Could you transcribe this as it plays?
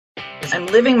I'm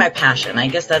living my passion. I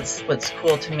guess that's what's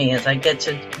cool to me is I get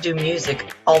to do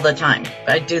music all the time.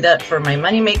 I do that for my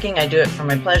money making. I do it for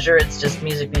my pleasure. It's just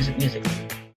music, music, music.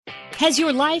 Has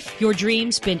your life, your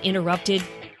dreams been interrupted?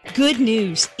 Good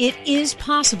news. It is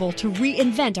possible to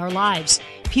reinvent our lives.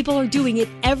 People are doing it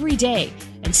every day,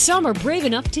 and some are brave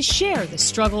enough to share the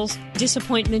struggles,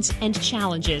 disappointments, and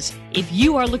challenges. If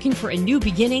you are looking for a new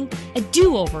beginning, a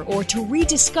do-over, or to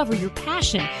rediscover your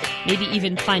passion, maybe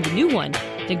even find a new one,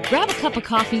 then grab a cup of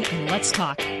coffee and let's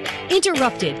talk.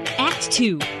 Interrupted, Act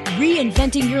 2,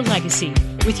 Reinventing Your Legacy,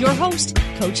 with your host,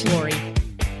 Coach Lori.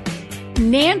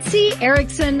 Nancy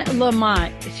Erickson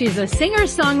Lamont. She's a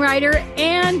singer-songwriter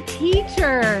and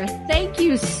teacher. Thank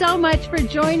you so much for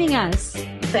joining us.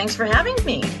 Thanks for having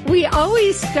me. We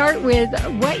always start with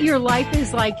what your life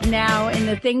is like now and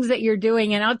the things that you're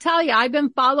doing. And I'll tell you, I've been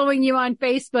following you on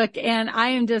Facebook and I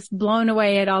am just blown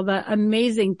away at all the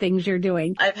amazing things you're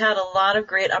doing. I've had a lot of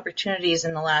great opportunities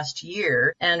in the last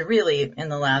year and really in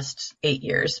the last 8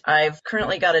 years. I've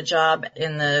currently got a job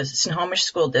in the Snohomish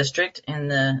School District in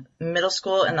the middle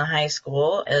school and the high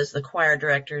school as the choir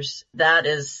directors. That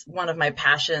is one of my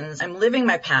passions. I'm living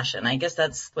my passion. I guess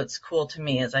that's what's cool to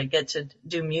me is I get to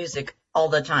do music all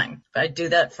the time. I do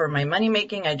that for my money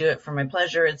making. I do it for my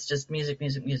pleasure. It's just music,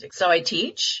 music, music. So I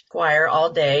teach choir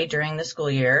all day during the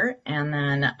school year. And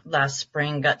then last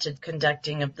spring got to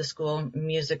conducting of the school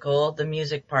musical, the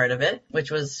music part of it,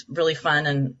 which was really fun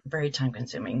and very time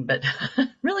consuming, but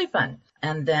really fun.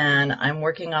 And then I'm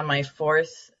working on my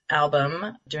 4th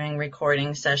album, doing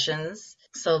recording sessions.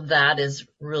 So that is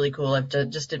really cool. I've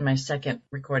just did my 2nd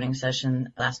recording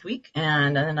session last week.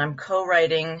 And then I'm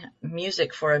co-writing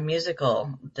music for a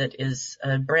musical that is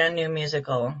a brand new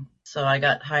musical. So I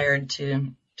got hired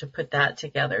to put that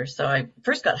together. So I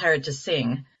first got hired to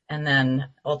sing and then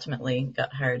ultimately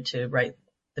got hired to write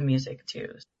the music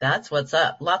too. That's what's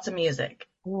up. Lots of music.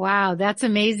 Wow, that's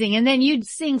amazing. And then you'd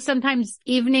sing sometimes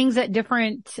evenings at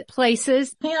different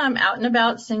places. Yeah, I'm out and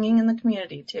about singing in the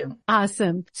community too.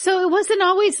 Awesome. So it wasn't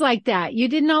always like that. You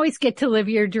didn't always get to live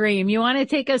your dream. You want to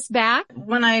take us back?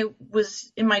 When I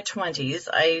was in my 20s,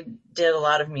 I did a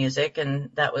lot of music and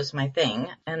that was my thing.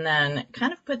 And then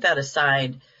kind of put that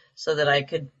aside so that I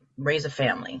could raise a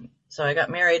family. So I got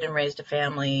married and raised a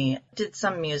family, did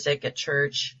some music at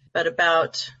church, but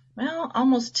about,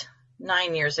 almost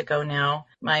 9 years ago now,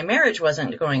 my marriage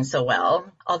wasn't going so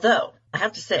well. Although I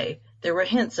have to say there were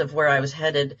hints of where I was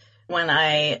headed when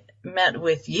I met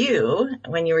with you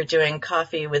when you were doing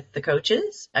Coffee with the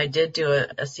Coaches. I did do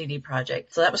a CD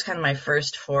project. So that was kind of my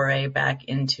first foray back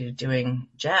into doing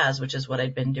jazz, which is what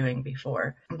I'd been doing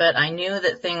before. But I knew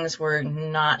that things were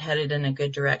not headed in a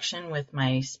good direction with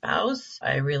my spouse.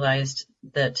 I realized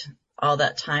that all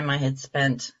that time I had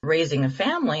spent raising a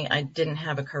family, I didn't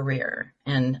have a career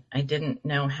and I didn't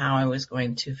know how I was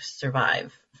going to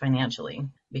survive financially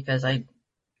because I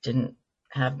didn't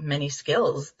have many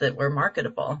skills that were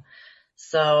marketable.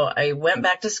 So I went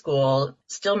back to school,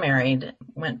 still married,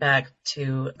 went back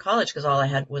to college because all I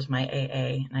had was my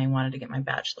AA and I wanted to get my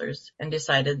bachelor's and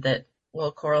decided that,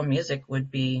 choral music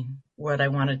would be what I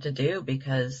wanted to do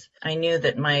because I knew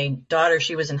that my daughter,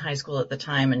 she was in high school at the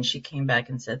time and she came back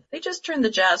and said, they just turned the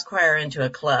jazz choir into a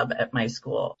club at my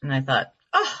school. And I thought,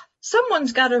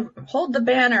 someone's got to hold the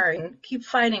banner and keep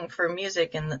fighting for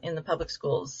music in the public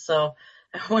schools. So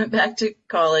I went back to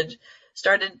college,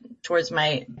 started towards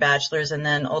my bachelor's, and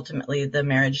then ultimately the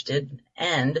marriage did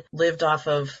end. Lived off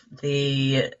of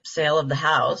the sale of the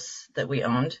house that we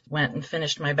owned. Went and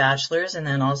finished my bachelor's and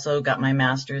then also got my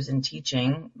master's in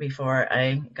teaching before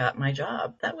I got my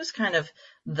job. That was kind of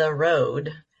the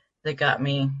road that got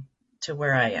me to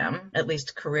where I am, at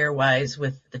least career-wise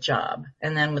with the job.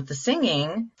 And then with the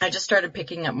singing, I just started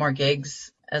picking up more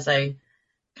gigs as I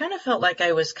kind of felt like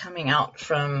I was coming out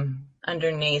from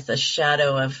underneath a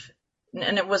shadow of,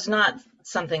 and it was not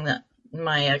something that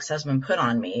my ex-husband put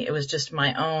on me. It was just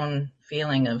my own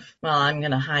feeling of, I'm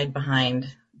going to hide behind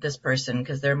this person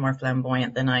because they're more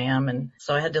flamboyant than I am. And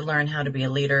so I had to learn how to be a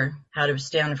leader, how to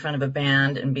stand in front of a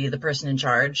band and be the person in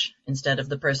charge instead of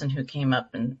the person who came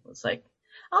up and was like,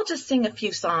 I'll just sing a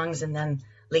few songs and then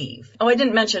leave. Oh, I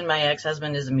didn't mention my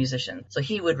ex-husband is a musician, so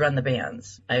he would run the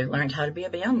bands. I learned how to be a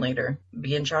band leader,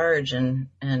 be in charge and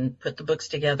put the books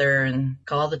together and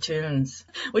call the tunes,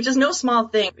 which is no small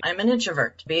thing. I'm an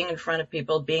introvert. Being in front of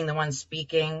people, being the one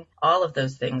speaking, all of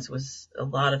those things was a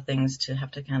lot of things to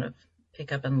have to kind of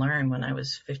pick up and learn when I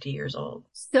was 50 years old.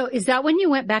 So is that when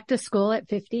you went back to school at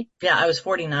 50? Yeah, I was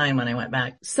 49 when I went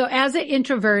back. So as an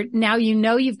introvert, now you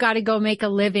know you've got to go make a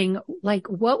living. Like,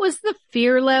 what was the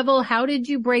fear level? How did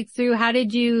you break through? How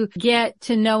did you get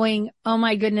to knowing, oh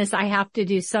my goodness, I have to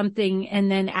do something,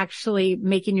 and then actually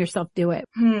making yourself do it?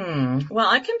 Well,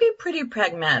 I can be pretty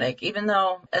pragmatic, even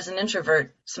though as an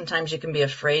introvert, sometimes you can be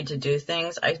afraid to do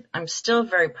things. I'm still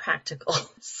very practical.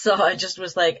 So I just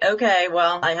was like, okay,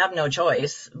 well, I have no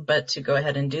choice but to go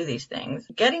ahead and do these things.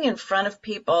 Getting in front of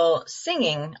people,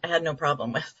 singing, I had no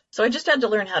problem with. So I just had to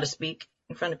learn how to speak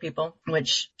in front of people,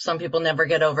 which some people never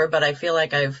get over, but I feel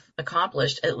like I've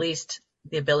accomplished at least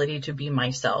the ability to be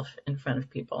myself in front of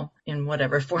people in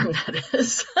whatever form that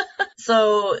is.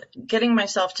 So getting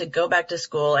myself to go back to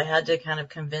school, I had to kind of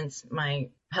convince my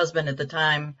husband at the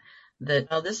time that,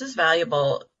 oh, this is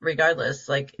valuable regardless.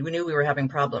 Like, we knew we were having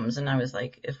problems, and I was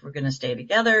like, if we're going to stay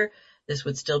together, this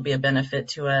would still be a benefit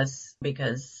to us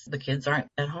because the kids aren't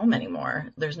at home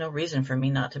anymore. There's no reason for me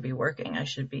not to be working. I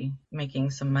should be making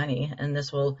some money, and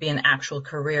this will be an actual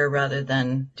career rather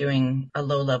than doing a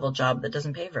low-level job that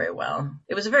doesn't pay very well.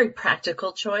 It was a very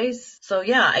practical choice. So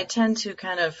yeah, I tend to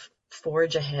kind of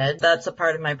forge ahead. That's a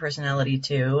part of my personality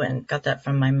too, and got that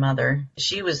from my mother.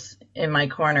 She was in my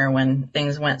corner when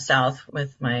things went south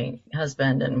with my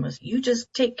husband and was, you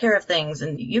just take care of things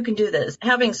and you can do this.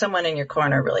 Having someone in your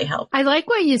corner really helped. I like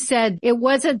what you said. It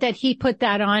wasn't that he put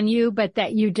that on you, but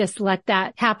that you just let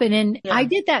that happen. And yeah. I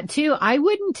did that too. I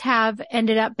wouldn't have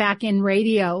ended up back in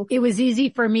radio. It was easy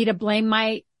for me to blame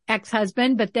my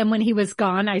ex-husband, but then when he was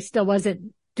gone, I still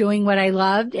wasn't doing what I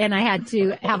loved, and I had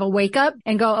to have a wake up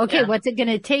and go, okay, what's it going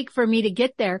to take for me to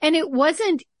get there? And it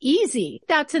wasn't easy.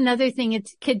 That's another thing. It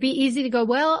could be easy to go,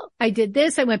 well, I did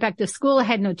this. I went back to school. I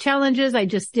had no challenges. I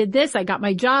just did this. I got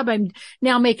my job. I'm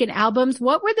now making albums.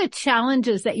 What were the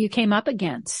challenges that you came up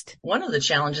against? One of the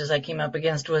challenges I came up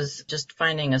against was just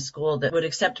finding a school that would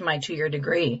accept my 2-year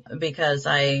degree, because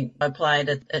I applied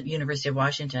at University of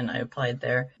Washington. I applied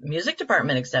there. Music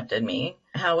department accepted me.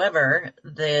 However,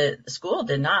 the school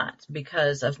did not,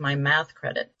 because of my math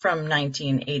credit from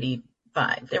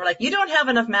 1985. They were like, you don't have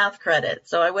enough math credit.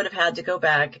 So I would have had to go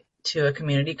back to a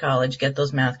community college, get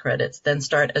those math credits, then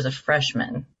start as a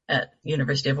freshman at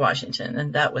University of Washington.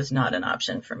 And that was not an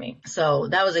option for me. So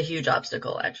that was a huge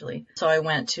obstacle, actually. So I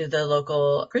went to the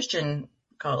local Christian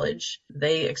college.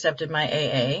 They accepted my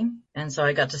AA. And so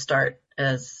I got to start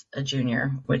as a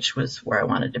junior, which was where I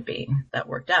wanted to be. That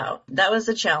worked out. That was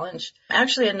a challenge.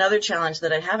 Actually, another challenge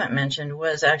that I haven't mentioned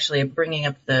was actually bringing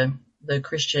up the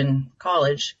Christian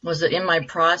college, was that in my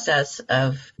process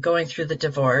of going through the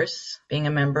divorce, being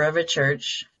a member of a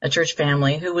church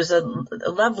family who was a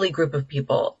lovely group of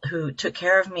people who took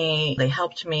care of me. They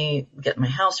helped me get my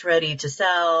house ready to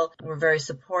sell, were very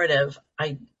supportive.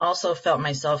 I also felt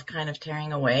myself kind of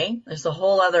tearing away. There's a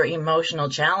whole other emotional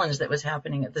challenge that was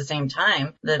happening at the same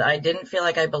time, that I didn't feel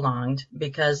like I belonged,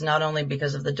 because not only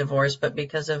because of the divorce, but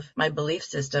because of my belief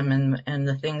system and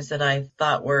the things that I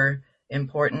thought were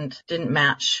important didn't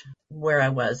match where I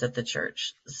was at the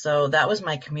church. So that was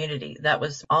my community. That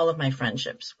was all of my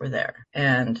friendships were there.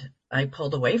 And I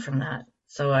pulled away from that.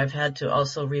 So I've had to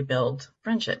also rebuild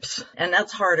friendships. And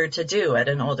that's harder to do at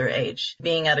an older age.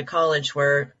 Being at a college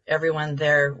where everyone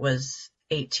there was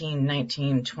 18,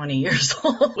 19, 20 years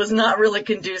old was not really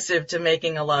conducive to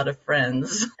making a lot of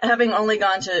friends. Having only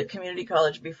gone to community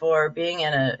college before, being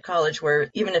in a college where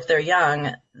even if they're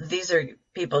young, these are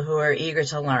people who are eager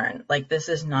to learn. Like, this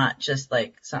is not just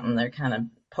like something they're kind of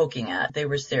poking at. They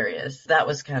were serious. That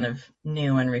was kind of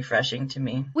new and refreshing to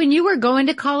me. When you were going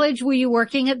to college, were you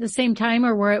working at the same time,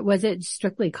 or was it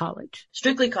strictly college?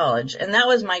 Strictly college. And that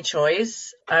was my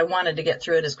choice. I wanted to get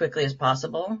through it as quickly as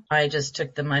possible. I just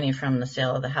took the money from the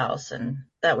sale of the house, and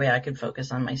that way I could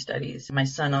focus on my studies. My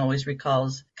son always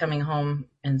recalls coming home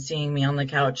and seeing me on the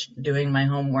couch doing my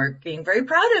homework, being very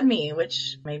proud of me,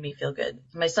 which made me feel good.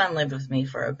 My son lived with me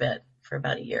for a bit, for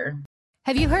about a year.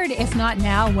 Have you heard, if not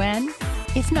now, when?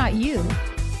 If not you,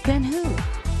 then who?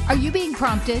 Are you being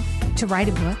prompted to write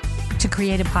a book, to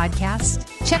create a podcast?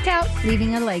 Check out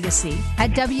Leaving a Legacy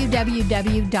at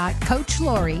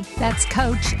www.coachlaurie, that's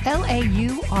Coach,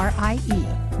 LAURIE.com.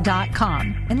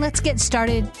 And let's get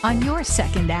started on your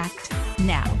second act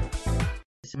now.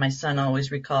 My son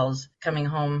always recalls coming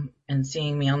home and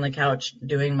seeing me on the couch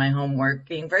doing my homework,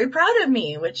 being very proud of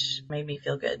me, which made me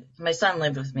feel good. My son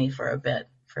lived with me for a bit,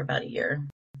 for about a year.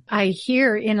 I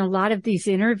hear in a lot of these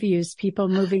interviews, people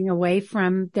moving away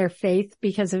from their faith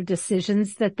because of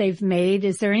decisions that they've made.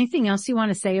 Is there anything else you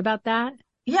want to say about that?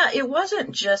 Yeah, it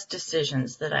wasn't just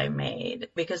decisions that I made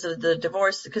because of the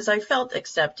divorce, because I felt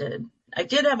accepted I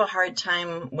did have a hard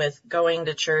time with going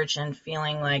to church and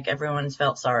feeling like everyone's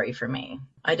felt sorry for me.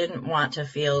 I didn't want to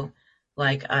feel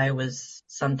like I was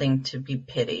something to be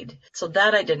pitied. So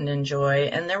that I didn't enjoy.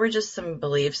 And there were just some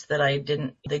beliefs that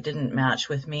they didn't match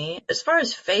with me. As far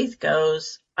as faith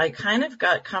goes, I kind of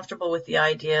got comfortable with the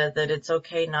idea that it's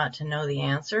okay not to know the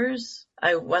answers.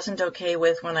 I wasn't okay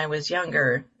with when I was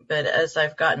younger, but as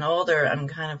I've gotten older, I'm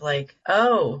kind of like,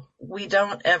 oh, we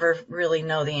don't ever really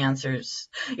know the answers.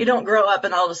 You don't grow up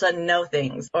and all of a sudden know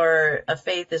things, or a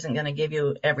faith isn't going to give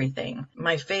you everything.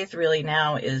 My faith really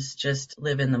now is just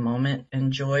live in the moment,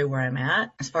 enjoy where I'm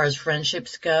at. As far as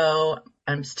friendships go,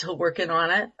 I'm still working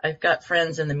on it. I've got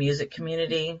friends in the music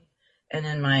community and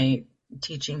in my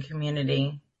teaching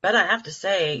community. But I have to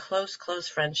say, close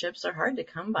friendships are hard to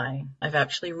come by. I've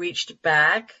actually reached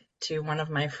back to one of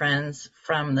my friends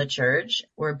from the church.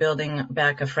 We're building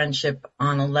back a friendship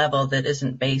on a level that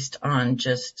isn't based on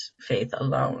just faith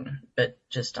alone, but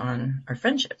just on our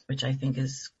friendship, which I think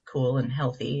is cool and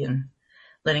healthy and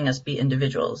letting us be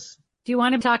individuals. Do you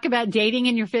want to talk about dating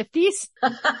in your 50s?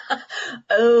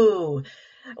 Oh,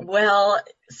 well,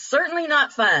 certainly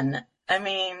not fun. I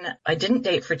mean, I didn't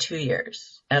date for 2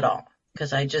 years at all,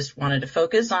 because I just wanted to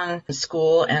focus on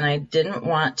school and I didn't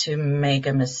want to make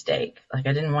a mistake. Like,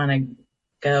 I didn't want to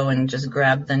go and just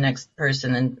grab the next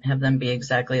person and have them be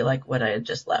exactly like what I had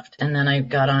just left. And then I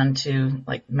got on to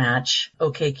like Match,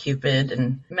 OkCupid,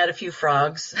 and met a few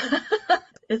frogs.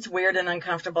 It's weird and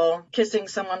uncomfortable. Kissing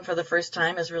someone for the first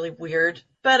time is really weird.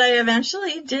 But I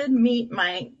eventually did meet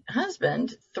my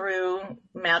husband through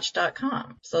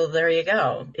Match.com. So there you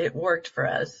go. It worked for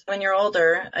us. When you're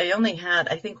older, I only had,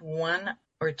 I think, 1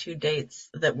 or 2 dates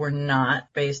that were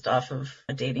not based off of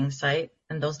a dating site.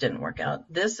 And those didn't work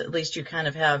out. This, at least you kind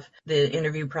of have the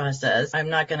interview process. I'm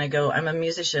not going to go, I'm a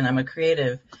musician, I'm a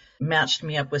creative. Matched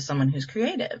me up with someone who's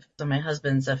creative. So my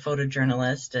husband's a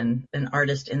photojournalist and an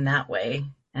artist in that way.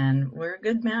 And we're a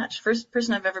good match. First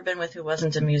person I've ever been with who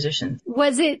wasn't a musician.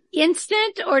 Was it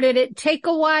instant or did it take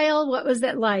a while? What was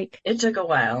that like? It took a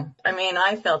while. I mean,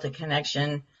 I felt a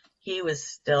connection. He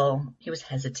was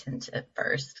hesitant at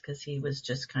first because he was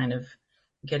just kind of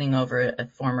getting over a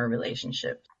former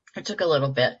relationship. It took a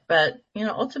little bit, but,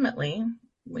 ultimately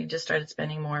we just started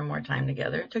spending more and more time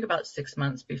together. It took about 6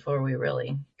 months before we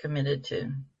really committed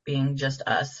to being just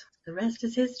us. The rest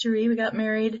is history. We got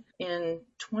married in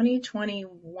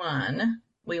 2021.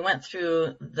 We went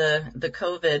through the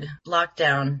COVID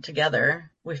lockdown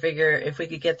together. We figure if we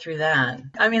could get through that.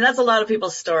 I mean, that's a lot of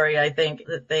people's story, I think,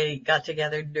 that they got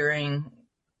together during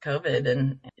COVID.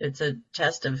 And it's a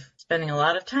test of spending a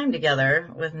lot of time together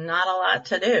with not a lot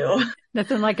to do.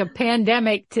 Nothing like a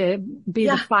pandemic to be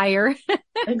the fire.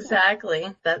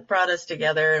 Exactly. That brought us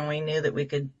together, and we knew that we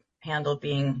could handle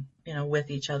being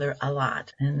with each other a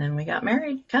lot. And then we got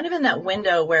married, kind of in that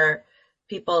window where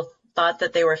people thought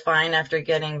that they were fine after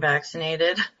getting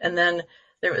vaccinated. And then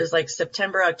there was like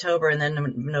September, October, and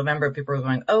then November, people were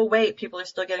going, oh, wait, people are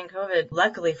still getting COVID.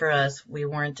 Luckily for us, we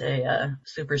weren't a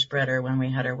super spreader when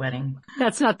we had our wedding.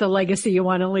 That's not the legacy you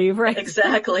want to leave, right?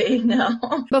 Exactly. No.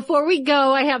 Before we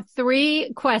go, I have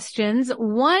 3 questions.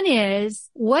 One is,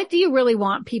 what do you really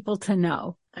want people to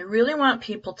know? I really want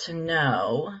people to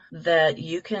know that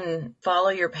you can follow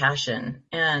your passion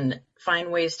and find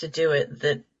ways to do it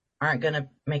that aren't going to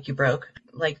make you broke,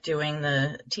 like doing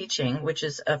the teaching, which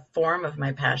is a form of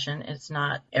my passion. It's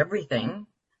not everything,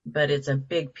 but it's a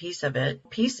big piece of it.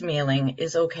 Piecemealing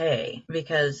is okay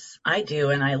because I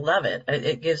do and I love it.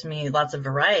 It gives me lots of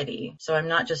variety. So I'm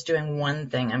not just doing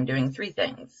one thing, I'm doing 3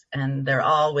 things. And they're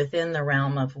all within the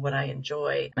realm of what I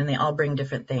enjoy, and they all bring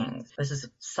different things. This is a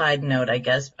side note, I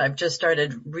guess. I've just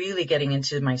started really getting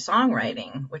into my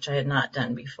songwriting, which I had not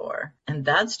done before. And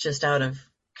that's just out of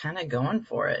kind of going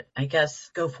for it. I guess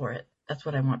go for it. That's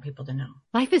what I want people to know.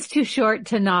 Life is too short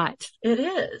to not. It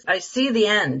is. I see the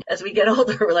end. As we get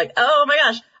older, we're like, oh my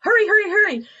gosh, hurry, hurry,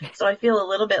 hurry. So I feel a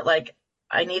little bit like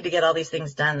I need to get all these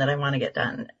things done that I want to get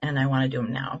done, and I want to do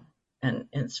them now. And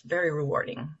it's very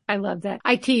rewarding. I love that.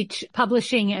 I teach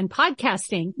publishing and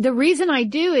podcasting. The reason I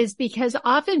do is because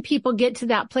often people get to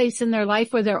that place in their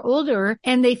life where they're older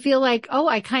and they feel like, oh,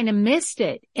 I kind of missed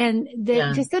it. And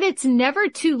just that it's never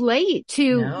too late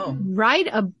to write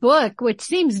a book, which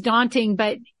seems daunting,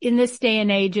 but in this day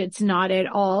and age, it's not at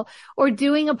all. Or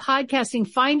doing a podcasting,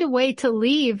 find a way to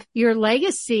leave your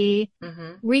legacy,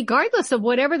 regardless of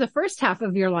whatever the first half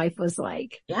of your life was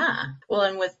like. Yeah. Well,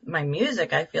 and with my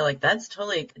music, I feel like that's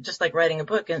totally just like writing a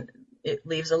book, and it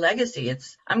leaves a legacy.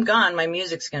 I'm gone. My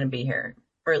music's going to be here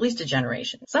for at least a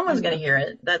generation. Someone's going to hear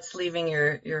it. That's leaving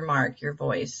your mark, your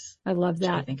voice. I love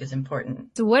that. Which I think is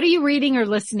important. So what are you reading or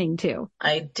listening to?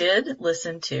 I did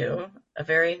listen to a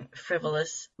very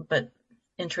frivolous but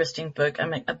interesting book.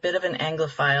 I'm a bit of an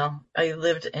Anglophile. I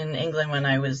lived in England when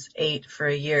I was 8 for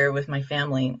a year with my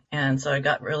family, and so I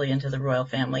got really into the royal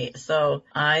family. So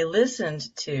I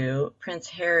listened to Prince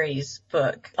Harry's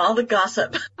book, all the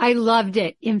gossip. I loved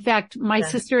it. In fact, my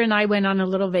sister and I went on a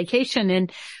little vacation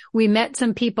and we met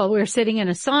some people. We were sitting in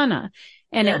a sauna.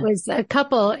 And it was a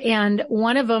couple, and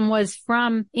one of them was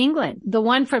from England. The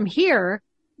one from here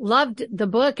loved the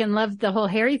book and loved the whole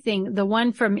Harry thing. The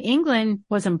one from England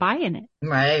wasn't buying it.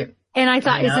 Right. And I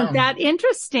thought, isn't that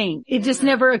interesting? It just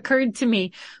never occurred to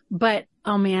me. But,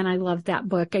 oh man, I love that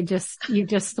book. You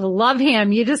just love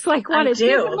him. You just like want to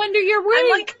take him under your wing.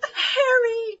 I'm like,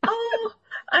 Harry. Oh,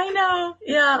 I know.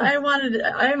 Yeah,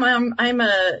 I'm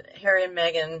a Harry and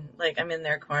Meghan, like I'm in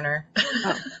their corner.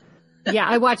 Oh. Yeah,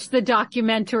 I watched the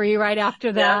documentary right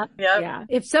after that. Yeah.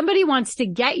 If somebody wants to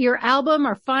get your album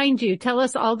or find you, tell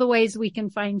us all the ways we can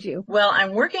find you. Well,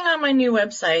 I'm working on my new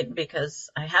website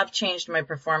because I have changed my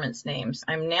performance names.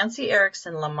 I'm Nancy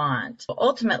Erickson Lamont.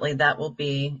 Ultimately, that will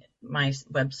be my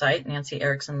website,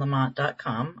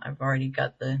 nancyericksonlamont.com. I've already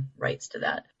got the rights to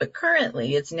that. But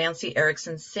currently, it's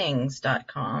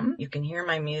nancyericksonsings.com. You can hear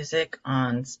my music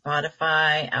on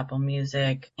Spotify, Apple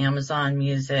Music, Amazon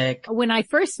Music. When I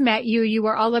first met you, you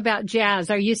were all about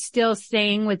jazz. Are you still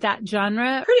staying with that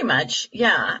genre? Pretty much,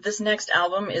 yeah. This next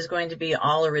album is going to be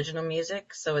all original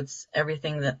music, so it's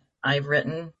everything that I've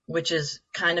written, which is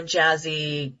kind of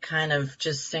jazzy, kind of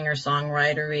just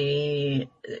singer-songwritery.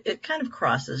 It kind of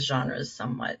crosses genres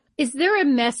somewhat. Is there a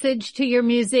message to your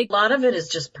music? A lot of it is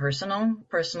just personal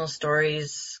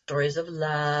stories of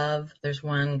love. There's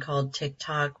one called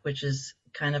TikTok, which is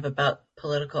kind of about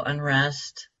political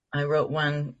unrest. I wrote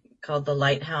one called The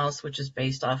Lighthouse, which is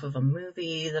based off of a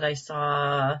movie that I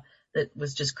saw that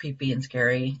was just creepy and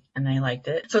scary, and I liked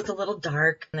it. So it's a little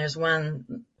dark. And there's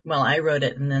one, well, I wrote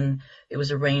it, and then it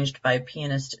was arranged by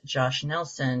pianist Josh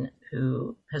Nelson,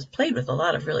 who has played with a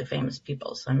lot of really famous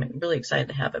people. So I'm really excited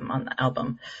to have him on the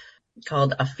album,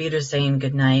 called Auf Wiedersehen,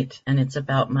 Good Night. And it's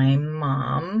about my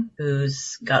mom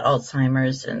who's got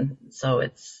Alzheimer's. And so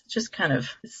it's just kind of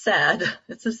sad.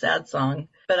 It's a sad song,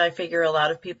 but I figure a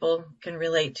lot of people can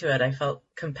relate to it. I felt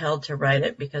compelled to write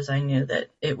it because I knew that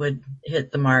it would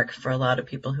hit the mark for a lot of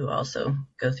people who also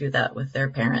go through that with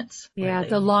their parents. Yeah,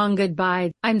 the long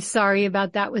goodbye. I'm sorry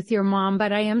about that with your mom,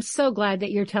 but I am so glad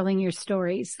that you're telling your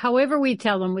stories. However we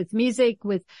tell them, with music,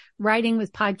 with writing,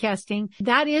 with podcasting,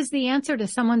 that is the answer to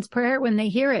someone's prayer when they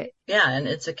hear it. Yeah, and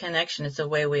it's a connection. It's a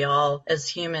way we all, as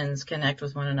humans, connect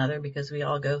with one another because we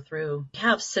all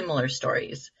have similar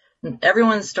stories.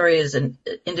 Everyone's story is an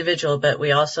individual, but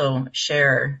we also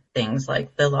share things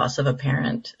like the loss of a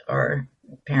parent, or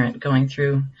a parent going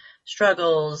through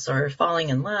struggles, or falling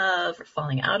in love, or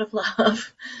falling out of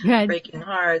love, breaking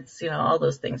hearts. All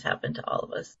those things happen to all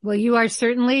of us. Well, you are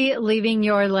certainly leaving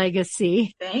your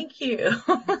legacy. Thank you.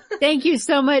 Thank you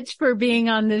so much for being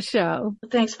on the show.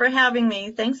 Thanks for having me.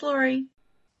 Thanks, Lori.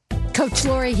 Coach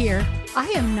Lori here. I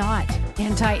am not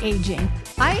anti-aging.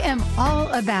 I am all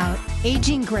about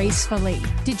aging gracefully.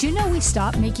 Did you know we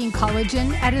stop making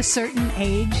collagen at a certain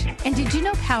age? And did you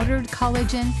know powdered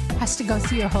collagen has to go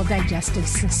through your whole digestive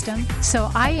system? So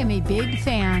I am a big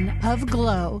fan of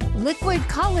Glow Liquid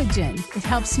Collagen. It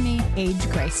helps me age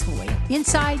gracefully,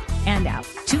 inside and out.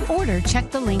 To order, check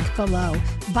the link below.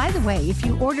 By the way, if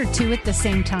you order 2 at the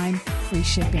same time, free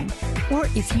shipping. Or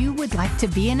if you would like to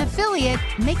be an affiliate,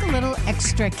 make a little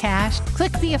extra cash,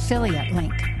 click the affiliate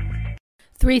link.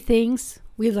 3 things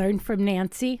we learned from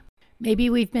Nancy. Maybe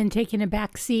we've been taking a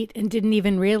back seat and didn't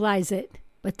even realize it,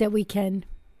 but that we can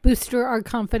booster our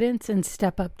confidence and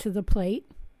step up to the plate.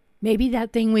 Maybe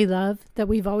that thing we love that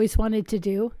we've always wanted to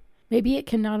do, maybe it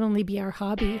can not only be our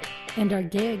hobby and our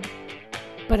gig,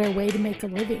 but our way to make a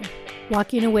living.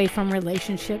 Walking away from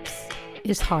relationships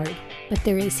is hard, but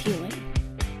there is healing.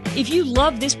 If you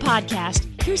love this podcast,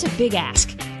 here's a big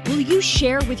ask. Will you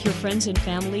share with your friends and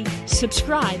family,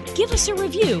 subscribe, give us a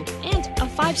review, and a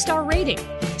 5-star rating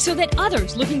so that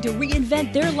others looking to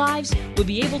reinvent their lives will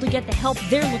be able to get the help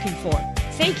they're looking for?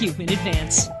 Thank you in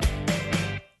advance.